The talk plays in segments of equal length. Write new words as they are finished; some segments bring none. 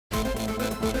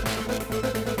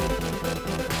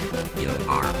You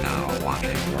are now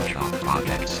watching Workshop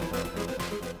Projects.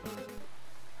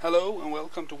 Hello and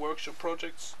welcome to Workshop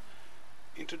Projects.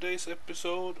 In today's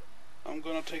episode I'm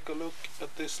gonna take a look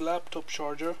at this laptop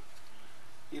charger.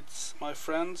 It's my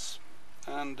friend's,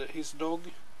 and his dog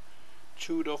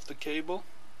chewed off the cable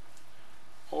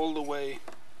all the way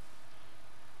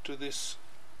to this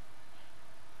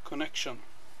connection.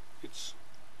 It's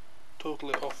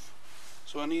totally off.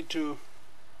 So I need to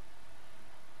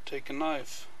take a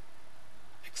knife,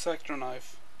 X-Acto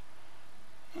knife,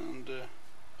 and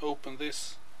open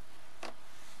this,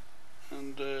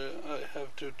 and I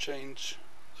have to change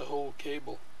the whole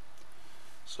cable.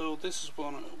 So this is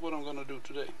what I'm gonna do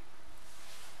today.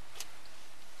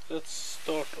 Let's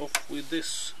start off with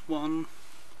this one.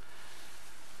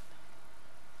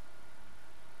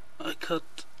 I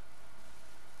cut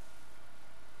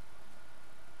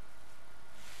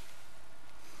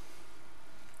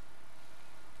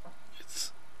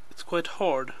it's quite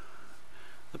hard,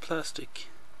 the plastic,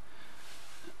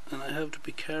 and I have to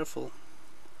be careful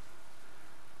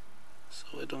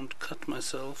so I don't cut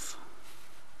myself.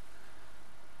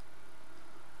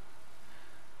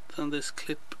 Then this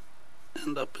clip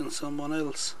end up in someone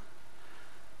else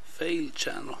fail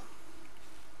channel.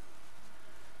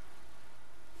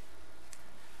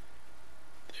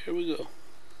 There we go.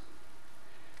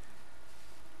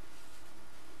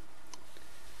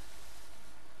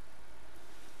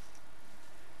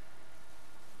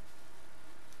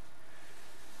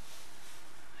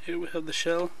 Here we have the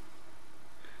shell,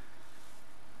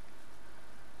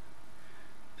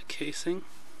 the casing,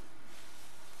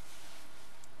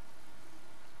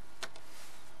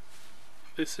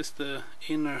 this is the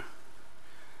inner,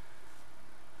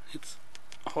 it's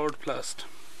hard plast.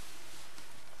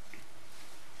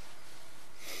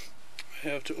 I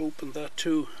have to open that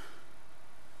too,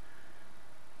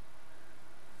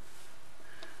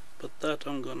 but that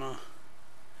I'm gonna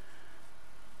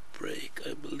break,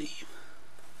 I believe.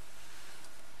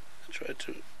 Try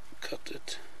to cut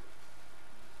it.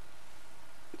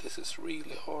 This is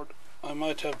really hard. I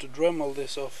might have to Dremel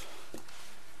this off.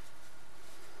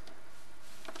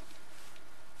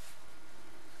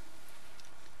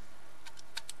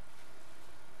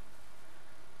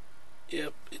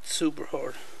 Yep, it's super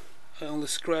hard. I only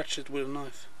scratch it with a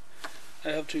knife. I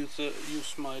have to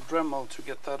use my Dremel to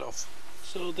get that off.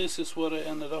 So this is what I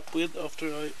ended up with after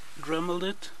I Dremeled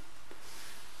it.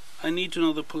 I need to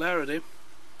know the polarity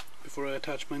before I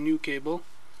attach my new cable,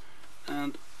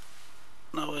 and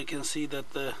now I can see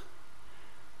that the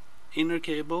inner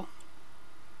cable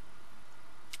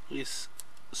is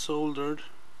soldered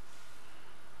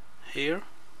here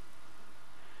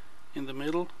in the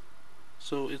middle,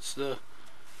 so it's the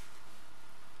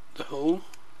hole,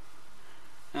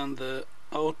 and the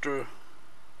outer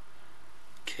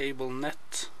cable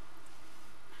net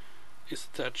is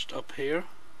attached up here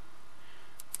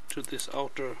to this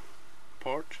outer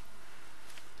part.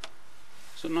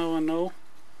 So now I know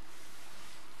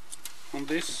on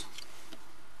this.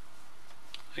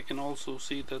 I can also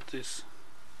see that this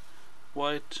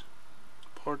white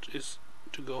part is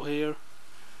to go here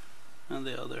and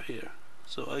the other here,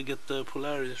 so I get the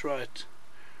polarities right,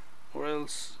 or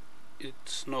else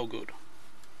it's no good.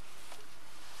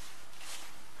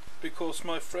 Because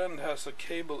my friend has a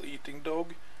cable eating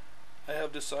dog, I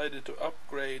have decided to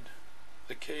upgrade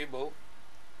the cable.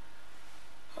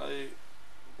 I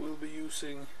will be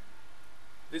using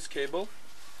this cable.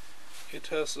 It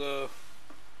has a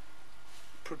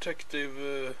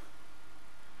protective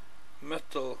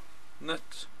metal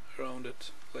net around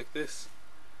it, like this,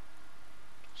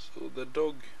 so the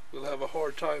dog will have a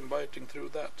hard time biting through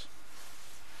that.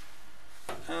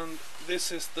 And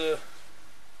this is the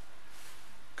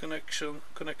connector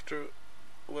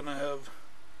when I have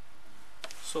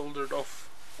soldered off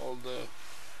all the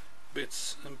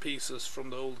bits and pieces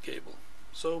from the old cable.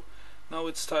 So now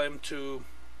it's time to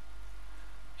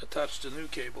attach the new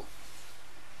cable.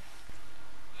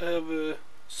 I have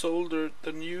soldered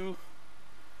the new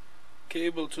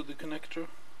cable to the connector.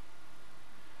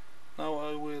 Now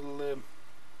I will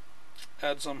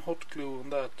add some hot glue on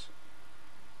that,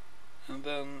 and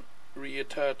then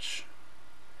reattach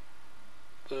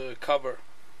the cover.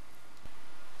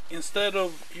 Instead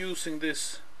of using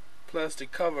this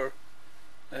plastic cover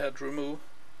I had to remove,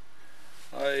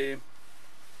 I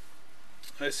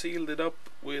sealed it up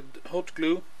with hot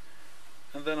glue,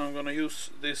 and then I'm gonna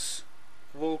use this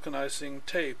vulcanizing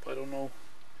tape. I don't know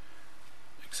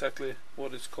exactly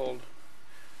what it's called.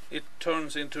 It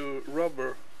turns into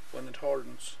rubber when it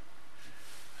hardens,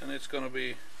 and it's gonna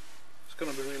be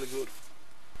really good.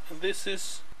 And this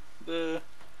is the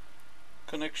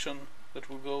connection that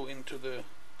will go into the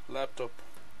laptop.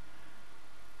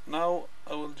 Now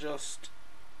I will just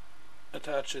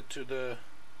attach it to the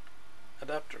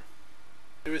adapter.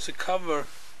 There is a cover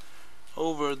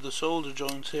over the solder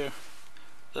joints here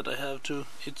that I have to,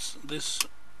 this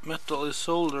metal is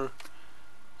soldered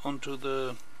onto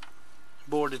the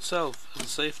board itself as a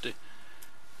safety,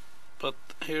 but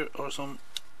here are some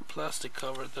plastic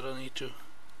cover that I need to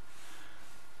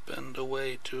bend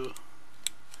away to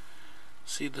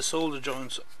see the solder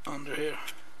joints under here.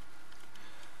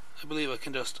 I believe I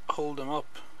can just hold them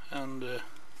up and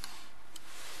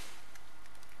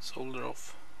solder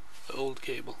off the old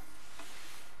cable.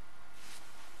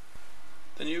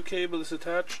 The new cable is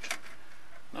attached.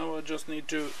 Now I just need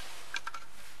to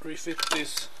refit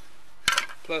this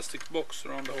plastic box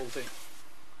around the whole thing.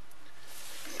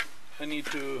 I need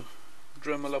to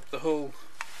Dremel up the hole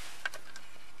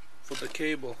for the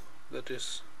cable that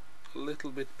is a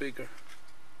little bit bigger.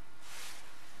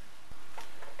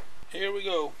 Here we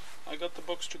go. I got the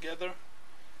box together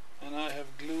and I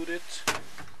have glued it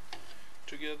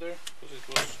together because it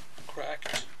was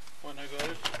cracked when I got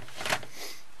it.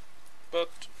 But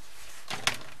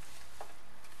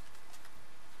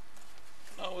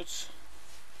now it's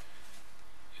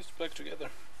back together.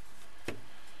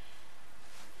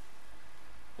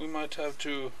 We might have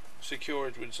to secure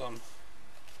it with some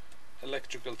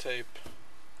electrical tape,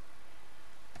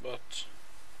 but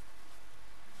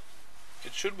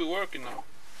it should be working now.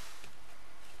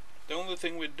 The only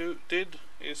thing we did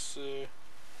is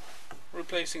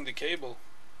replacing the cable,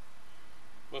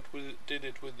 but we did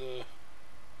it with a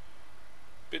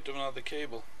bit of another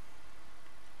cable.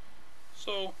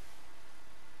 So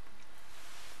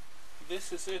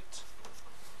this is it.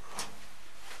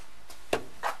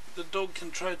 The dog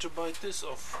can try to bite this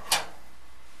off.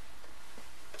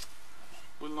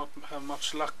 Will not have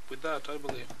much luck with that, I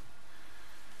believe.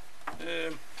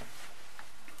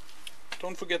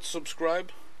 Don't forget to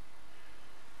subscribe.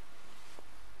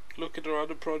 Look at our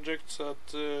other projects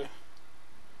at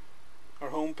our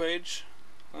homepage,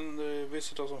 and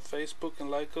visit us on Facebook and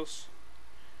like us.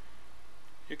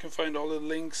 You can find all the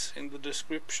links in the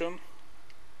description,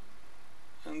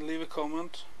 and leave a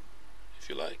comment if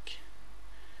you like.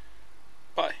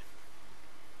 Bye.